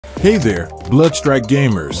Hey there, Bloodstrike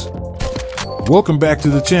gamers. Welcome back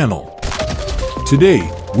to the channel. Today,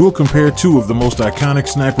 we'll compare two of the most iconic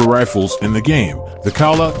sniper rifles in the game, the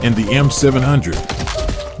Kala and the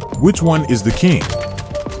M700. Which one is the king?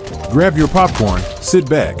 Grab your popcorn, sit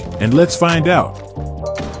back, and let's find out.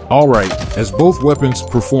 Alright, as both weapons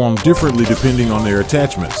perform differently depending on their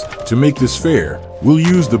attachments, to make this fair, we'll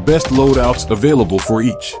use the best loadouts available for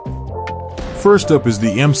each. First up is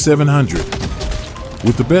the M700.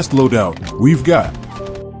 With the best loadout, we've got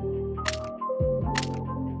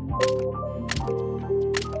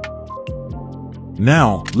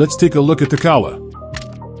Now, let's take a look at the Kala.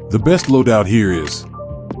 The best loadout here is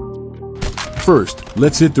First,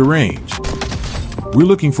 let's hit the range. We're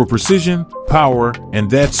looking for precision, power, and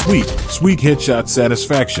that sweet headshot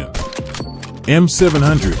satisfaction.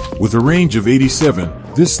 M700, with a range of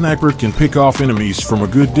 87, this sniper can pick off enemies from a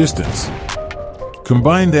good distance.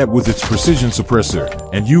 Combine that with its precision suppressor,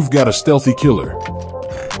 and you've got a stealthy killer.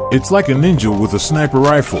 It's like a ninja with a sniper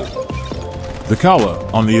rifle. The Kala,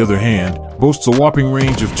 on the other hand, boasts a whopping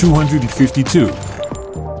range of 252.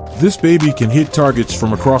 This baby can hit targets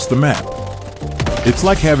from across the map. It's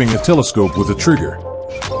like having a telescope with a trigger.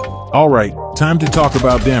 Alright, time to talk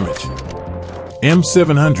about damage.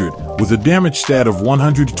 M700, with a damage stat of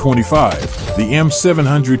 125, the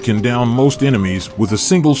M700 can down most enemies with a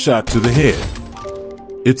single shot to the head.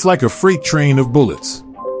 It's like a freight train of bullets.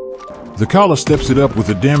 The Kala steps it up with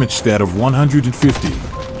a damage stat of 150.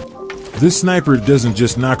 This sniper doesn't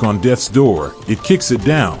just knock on death's door, it kicks it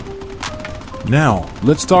down. Now,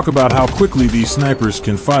 let's talk about how quickly these snipers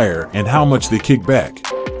can fire and how much they kick back.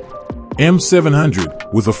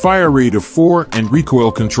 M700, with a fire rate of 4 and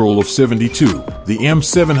recoil control of 72, the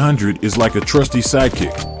M700 is like a trusty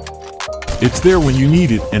sidekick. It's there when you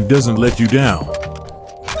need it and doesn't let you down.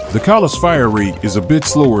 The Kala's fire rate is a bit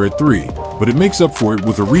slower at 3, but it makes up for it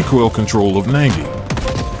with a recoil control of 90.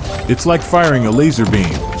 It's like firing a laser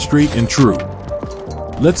beam, straight and true.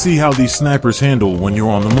 Let's see how these snipers handle when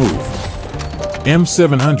you're on the move.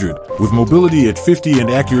 M700, with mobility at 50 and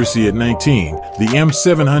accuracy at 19, the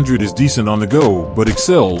M700 is decent on the go, but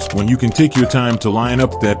excels when you can take your time to line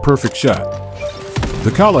up that perfect shot. The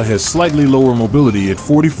Kala has slightly lower mobility at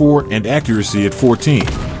 44 and accuracy at 14,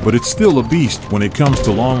 but it's still a beast when it comes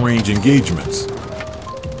to long-range engagements.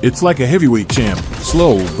 It's like a heavyweight champ,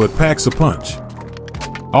 slow but packs a punch.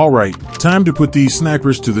 Alright, time to put these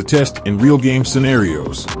snipers to the test in real-game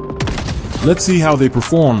scenarios. Let's see how they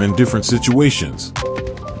perform in different situations.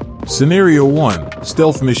 Scenario 1,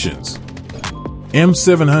 Stealth Missions.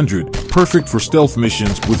 M700, perfect for stealth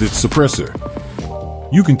missions with its suppressor.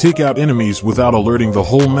 You can take out enemies without alerting the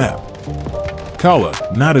whole map. Kala,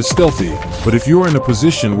 not as stealthy, but if you're in a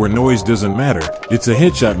position where noise doesn't matter, it's a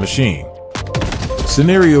headshot machine.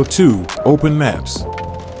 Scenario 2, Open Maps.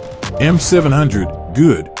 M700,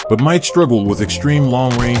 good, but might struggle with extreme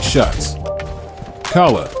long-range shots.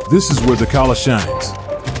 Kala, this is where the Kala shines.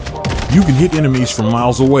 You can hit enemies from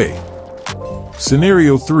miles away.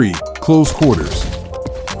 Scenario 3, Close Quarters.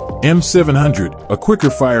 M700, a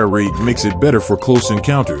quicker fire rate makes it better for close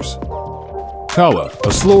encounters. Kala,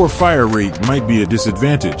 a slower fire rate might be a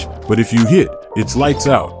disadvantage, but if you hit, it's lights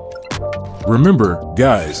out. Remember,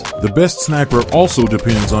 guys, the best sniper also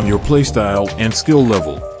depends on your playstyle and skill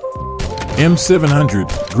level.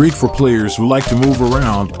 M700, great for players who like to move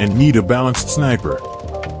around and need a balanced sniper.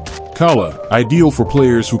 Kala, ideal for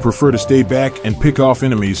players who prefer to stay back and pick off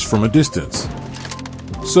enemies from a distance.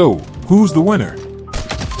 So, who's the winner?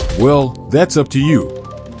 Well, that's up to you.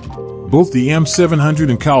 Both the M700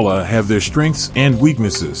 and Kala have their strengths and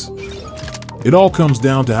weaknesses. It all comes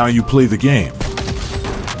down to how you play the game.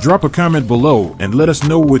 Drop a comment below and let us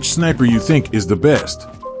know which sniper you think is the best.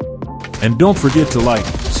 And don't forget to like,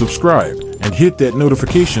 subscribe, and hit that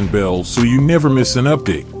notification bell so you never miss an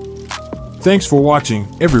update. Thanks for watching,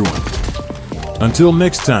 everyone. Until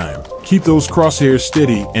next time, keep those crosshairs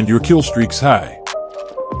steady and your kill streaks high.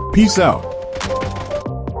 Peace out.